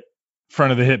 I get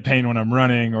front of the hip pain when I'm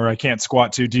running, or I can't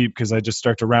squat too deep because I just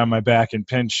start to round my back and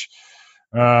pinch.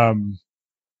 Where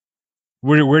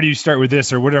do you start with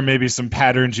this, or what are maybe some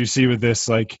patterns you see with this?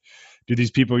 Like, do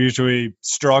these people usually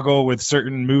struggle with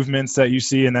certain movements that you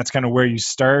see, and that's kind of where you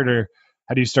start, or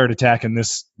how do you start attacking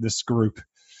this group?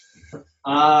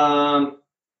 I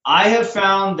have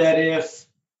found that if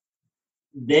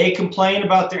they complain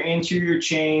about their anterior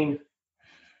chain,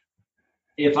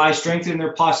 if I strengthen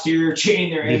their posterior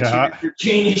chain, their anterior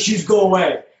chain issues go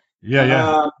away.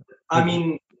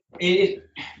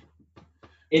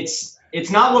 It's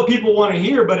not what people want to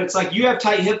hear, but it's like you have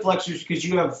tight hip flexors because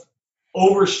you have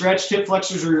overstretched hip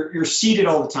flexors, or you're seated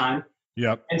all the time.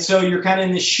 Yep. And so you're kind of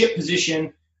in this shit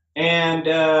position. And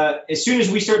as soon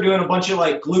as we start doing a bunch of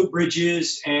glute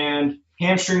bridges and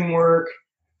hamstring work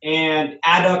and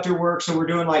adductor work, so we're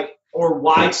doing or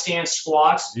wide stance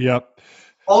squats. Yep.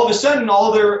 All of a sudden,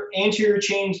 all their anterior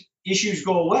chain issues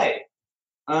go away.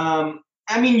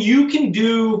 You can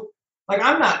do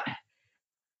I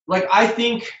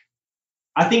think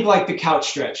the couch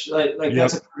stretch,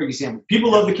 that's a perfect example.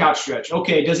 People love the couch stretch.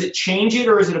 Okay, does it change it,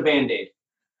 or is it a Band-Aid?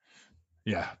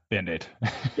 Yeah, Band-Aid.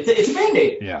 It's a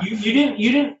Band-Aid. Yeah.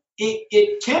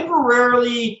 It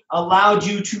temporarily allowed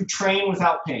you to train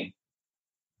without pain.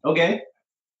 Okay,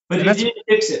 but it didn't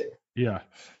fix it. Yeah.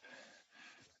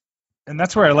 And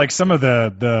that's where I like some of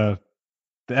the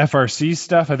FRC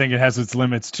stuff. I think it has its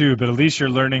limits too, but at least you're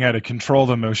learning how to control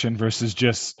the motion versus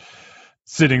just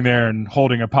sitting there and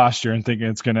holding a posture and thinking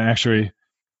it's going to actually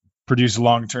produce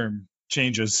long-term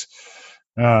changes.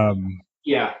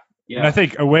 Yeah. And I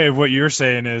think a way of what you're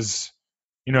saying is,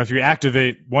 if you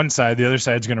activate one side, the other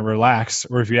side's going to relax,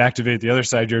 or if you activate the other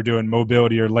side, you're doing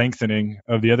mobility or lengthening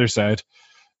of the other side.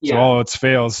 So all its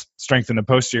fails, strengthen the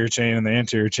posterior chain, and the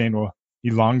anterior chain will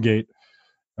elongate.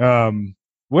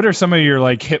 What are some of your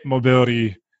hip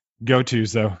mobility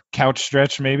go-tos though? Couch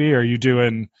stretch maybe? Or are you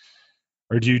doing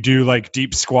Or do you do like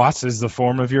deep squats as the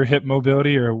form of your hip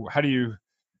mobility, or how do you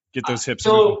get those hips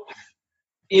moving? So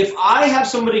if I have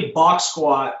somebody box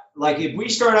squat, like if we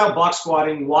start out box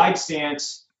squatting, wide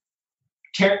stance,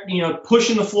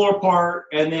 pushing the floor apart,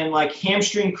 and then like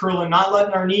hamstring curling, not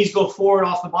letting our knees go forward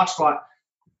off the box squat,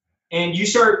 and you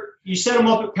set them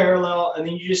up at parallel, and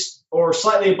then or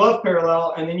slightly above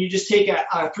parallel, and then you just take a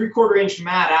 3/4 inch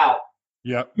mat out.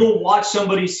 Yep. You'll watch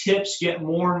somebody's hips get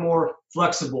more and more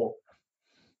flexible.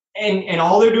 And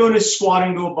all they're doing is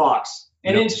squatting to a box.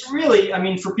 And It's really,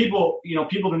 for people,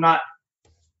 people do not,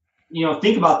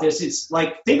 think about this. It's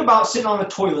like, think about sitting on the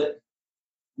toilet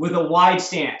with a wide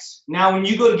stance. Now, when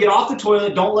you go to get off the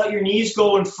toilet, don't let your knees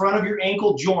go in front of your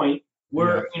ankle joint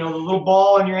where, the little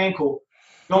ball on your ankle.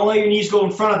 Don't let your knees go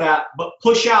in front of that, but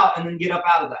push out and then get up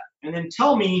out of that. And then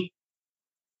tell me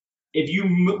if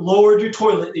you lowered your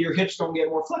toilet that your hips don't get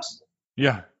more flexible.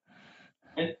 Yeah.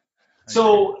 And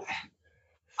so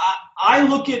I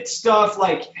look at stuff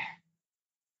like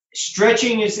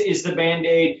stretching is the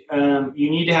Band-Aid. You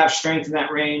need to have strength in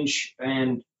that range.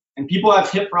 And people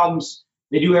have hip problems.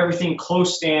 They do everything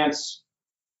close stance.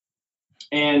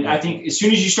 And I think as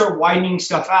soon as you start widening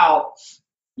stuff out,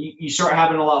 you start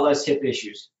having a lot less hip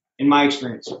issues, in my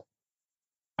experience.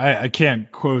 I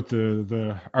can't quote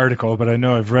the article, but I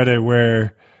know I've read it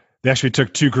where they actually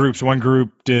took two groups. One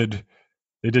group did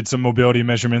some mobility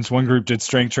measurements. One group did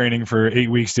strength training for 8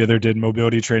 weeks. The other did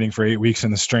mobility training for 8 weeks,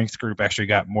 and the strength group actually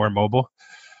got more mobile.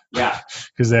 Yeah.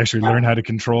 Because they actually learn how to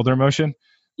control their motion.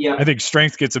 Yeah. I think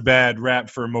strength gets a bad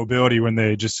rap for mobility when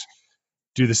they just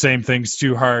do the same things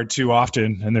too hard, too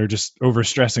often, and they're just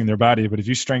overstressing their body. But if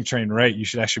you strength train right, you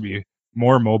should actually be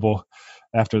more mobile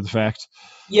after the fact.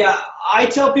 Yeah, I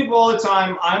tell people all the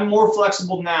time, I'm more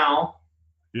flexible now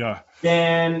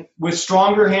than with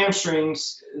stronger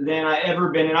hamstrings than I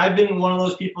ever been. And I've been one of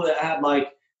those people that had like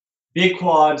big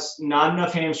quads, not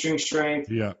enough hamstring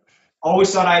strength. Yeah.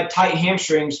 Always thought I had tight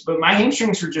hamstrings, but my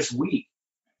hamstrings were just weak.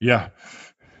 Yeah.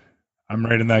 I'm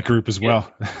right in that group as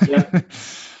well. Yeah.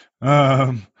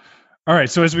 All right.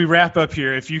 So as we wrap up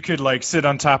here, if you could like sit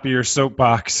on top of your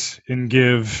soapbox and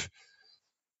give,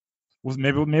 well,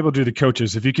 maybe we'll do the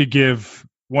coaches. If you could give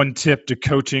one tip to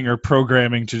coaching or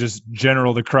programming to just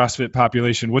the CrossFit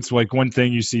population, what's like one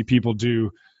thing you see people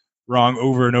do wrong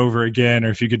over and over again?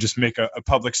 Or if you could just make a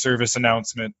public service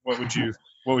announcement, what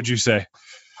would you say?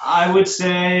 I would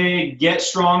say get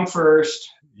strong first.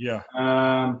 Yeah.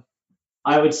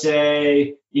 I would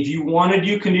say if you want to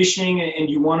do conditioning and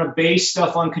you want to base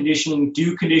stuff on conditioning,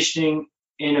 do conditioning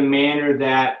in a manner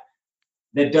that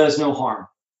does no harm.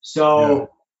 So,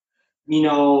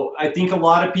 I think a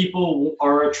lot of people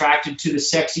are attracted to the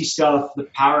sexy stuff, the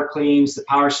power cleans, the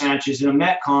power snatches in a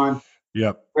Metcon.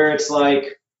 Yep. Where it's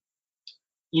like,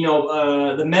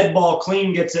 the med ball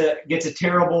clean gets a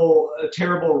terrible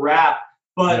rap,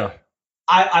 but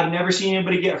I've never seen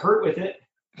anybody get hurt with it.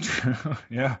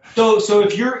 Yeah. So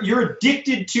if you're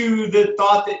addicted to the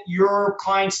thought that your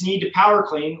clients need to power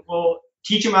clean, well,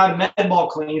 teach them how to med ball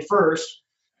clean first.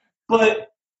 But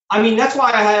that's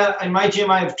why I have in my gym,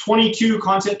 I have 22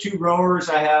 Concept 2 rowers.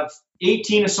 I have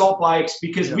 18 assault bikes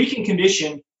because we can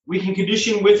condition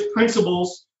with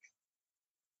principles.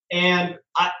 And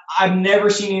I've never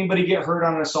seen anybody get hurt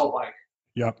on an assault bike.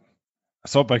 Yep.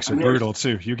 Assault bikes are brutal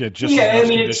too. You get just as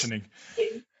much conditioning.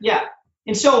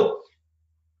 And so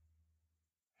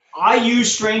I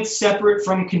use strength separate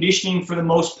from conditioning for the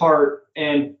most part,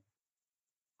 and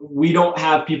we don't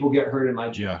have people get hurt in my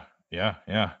gym. Yeah.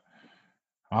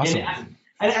 Awesome.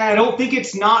 And I don't think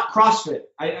it's not CrossFit.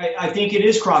 I think it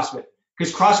is CrossFit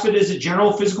because CrossFit is a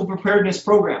general physical preparedness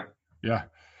program. Yeah.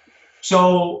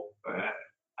 So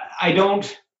I don't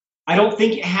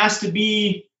think it has to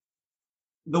be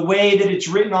the way that it's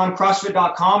written on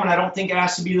CrossFit.com, and I don't think it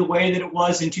has to be the way that it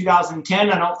was in 2010.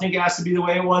 I don't think it has to be the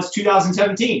way it was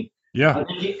 2017. Yeah. I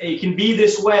think it can be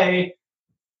this way,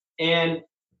 and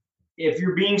if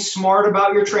you're being smart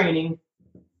about your training,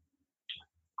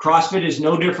 CrossFit is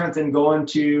no different than going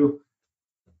to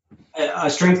a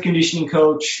strength conditioning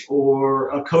coach or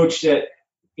a coach that,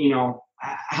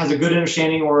 has a good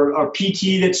understanding, or a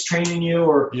PT that's training you,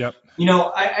 or,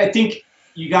 I think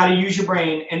you got to use your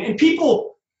brain. And people,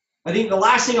 I think the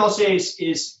last thing I'll say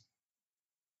is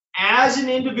as an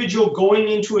individual going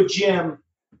into a gym,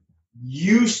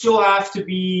 you still have to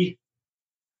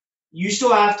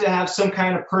have some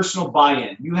kind of personal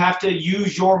buy-in. You have to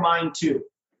use your mind too.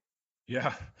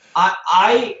 Yeah.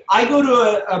 I go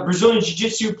to a Brazilian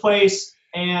jiu-jitsu place,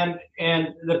 and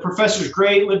the professor's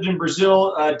great, lived in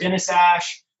Brazil, Dennis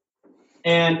Ash,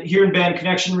 and here in Bend,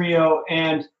 Connection Rio,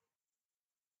 and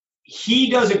he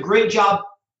does a great job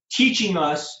teaching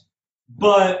us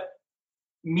But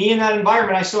me in that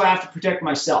environment, I still have to protect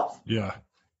myself. Yeah.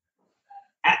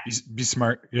 Be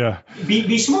smart. Yeah.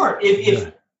 Be smart.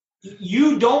 If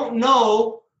you don't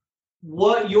know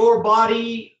what your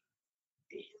body,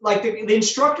 like the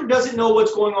instructor doesn't know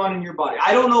what's going on in your body.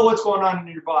 I don't know what's going on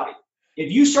in your body.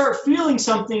 If you start feeling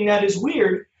something that is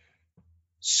weird,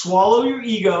 swallow your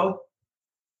ego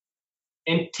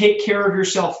and take care of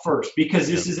yourself first, because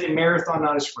this is a marathon,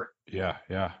 not a sprint. Yeah.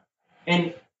 Yeah.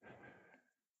 And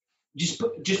just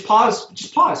pause,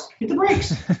 hit the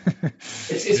brakes.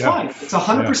 It's fine. It's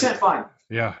 100% fine.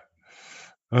 Yeah.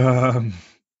 All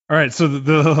right. So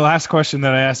the last question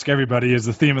that I ask everybody is,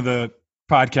 the theme of the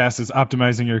podcast is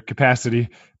optimizing your capacity.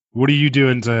 What are you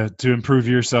doing to improve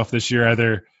yourself this year,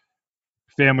 either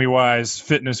family wise,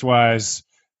 fitness wise,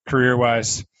 career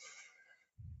wise?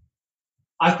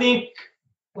 I think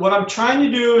what I'm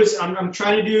trying to do is I'm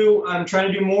trying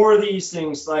to do more of these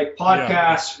things, like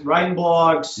podcasts, writing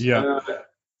blogs,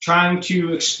 trying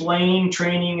to explain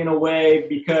training in a way,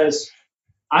 because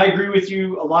I agree with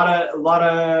you. A lot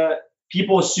of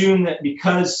people assume that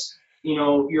because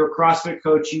you're a CrossFit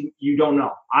coach, you don't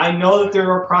know. I know that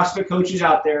there are CrossFit coaches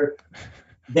out there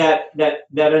that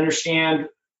understand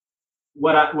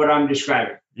what I'm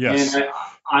describing. Yes. And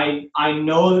I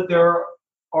know that there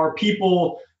are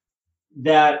people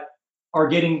that are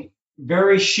getting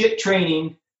very shit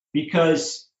training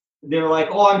because they're like,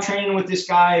 oh, I'm training with this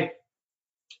guy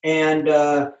and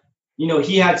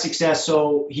he had success,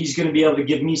 so he's going to be able to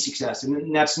give me success.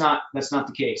 And that's not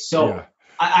the case. So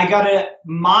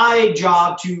my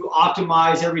job to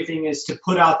optimize everything is to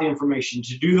put out the information,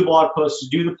 to do the blog posts, to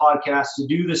do the podcast, to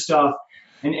do the stuff,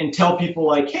 and tell people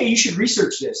like, hey, you should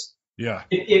research this. Yeah.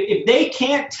 If they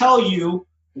can't tell you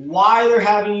why they're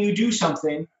having you do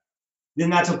something, then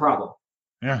that's a problem.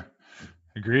 Yeah.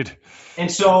 Agreed.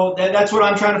 And so that's what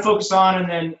I'm trying to focus on. And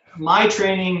then my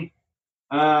training,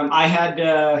 I'm kind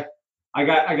of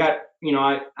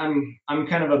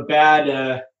a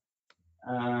bad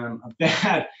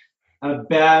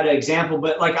example,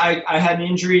 but like I had an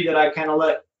injury that I kind of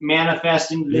let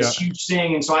manifest into this huge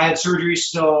thing. And so I had surgery.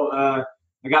 So,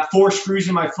 I got 4 screws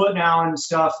in my foot now and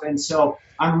stuff. And so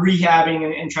I'm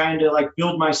rehabbing and trying to like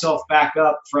build myself back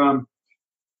up from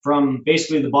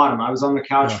basically the bottom. I was on the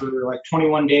couch for like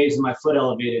 21 days and my foot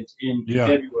elevated in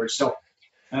February. So,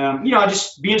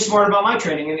 just being smart about my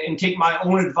training and take my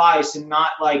own advice and not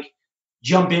like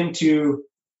jump into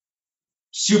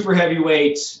super heavy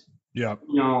weights,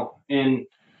 and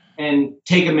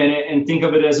take a minute and think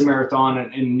of it as a marathon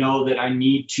and know that I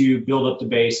need to build up the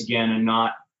base again and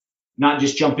not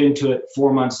just jump into it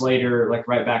 4 months later, like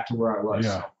right back to where I was.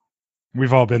 Yeah.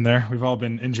 We've all been there. We've all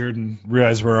been injured and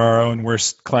realized we're our own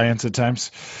worst clients at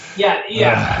times. Yeah.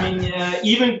 I mean,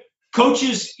 even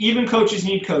coaches need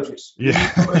coaches.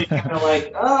 Yeah. Kind of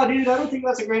like, oh, dude, I don't think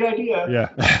that's a great idea. Yeah.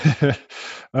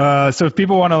 So if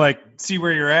people want to like see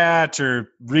where you're at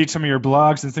or read some of your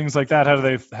blogs and things like that, how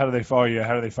do they follow you?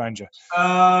 How do they find you?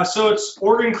 So it's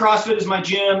Oregon CrossFit is my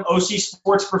gym. OC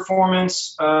Sports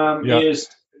Performance is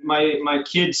my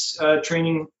kids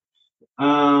training.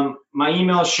 My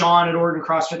email is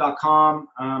Sean@OregonCrossFit.com.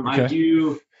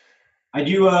 Okay. I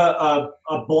do a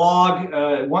blog.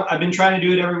 I've been trying to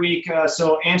do it every week.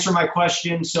 So answer my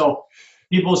questions. So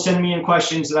people send me in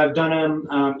questions that I've done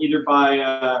them either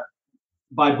by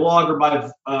blog or by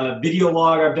video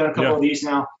log. I've done a couple of these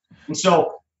now. And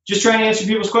so just trying to answer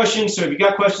people's questions. So if you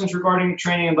got questions regarding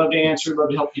training, I'd love to answer. I'd love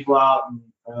to help people out and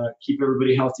keep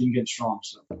everybody healthy and getting strong.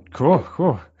 So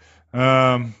Cool.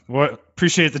 Well,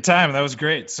 appreciate the time. That was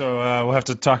great. So we'll have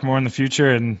to talk more in the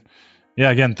future. And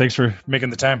again, thanks for making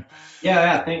the time.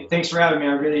 Yeah. Thanks for having me.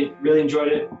 I really, really enjoyed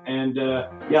it. And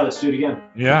let's do it again.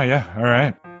 Yeah. All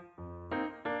right.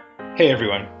 Hey,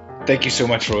 everyone. Thank you so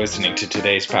much for listening to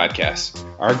today's podcast.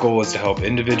 Our goal is to help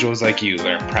individuals like you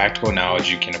learn practical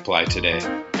knowledge you can apply today.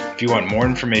 If you want more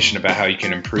information about how you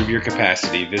can improve your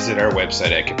capacity, visit our website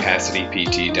at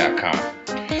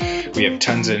capacitypt.com. We have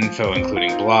tons of info,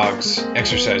 including blogs,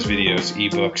 exercise videos,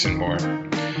 ebooks, and more.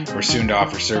 We're soon to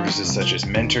offer services such as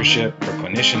mentorship for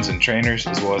clinicians and trainers,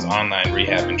 as well as online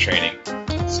rehab and training.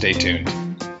 Stay tuned.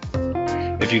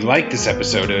 If you like this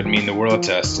episode, it would mean the world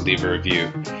to us to leave a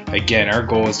review. Again, our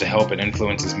goal is to help and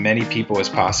influence as many people as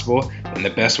possible, and the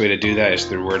best way to do that is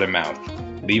through word of mouth.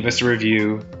 Leave us a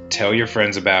review, tell your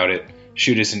friends about it,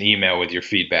 shoot us an email with your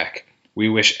feedback. We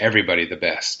wish everybody the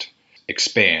best.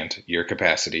 Expand your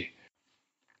capacity.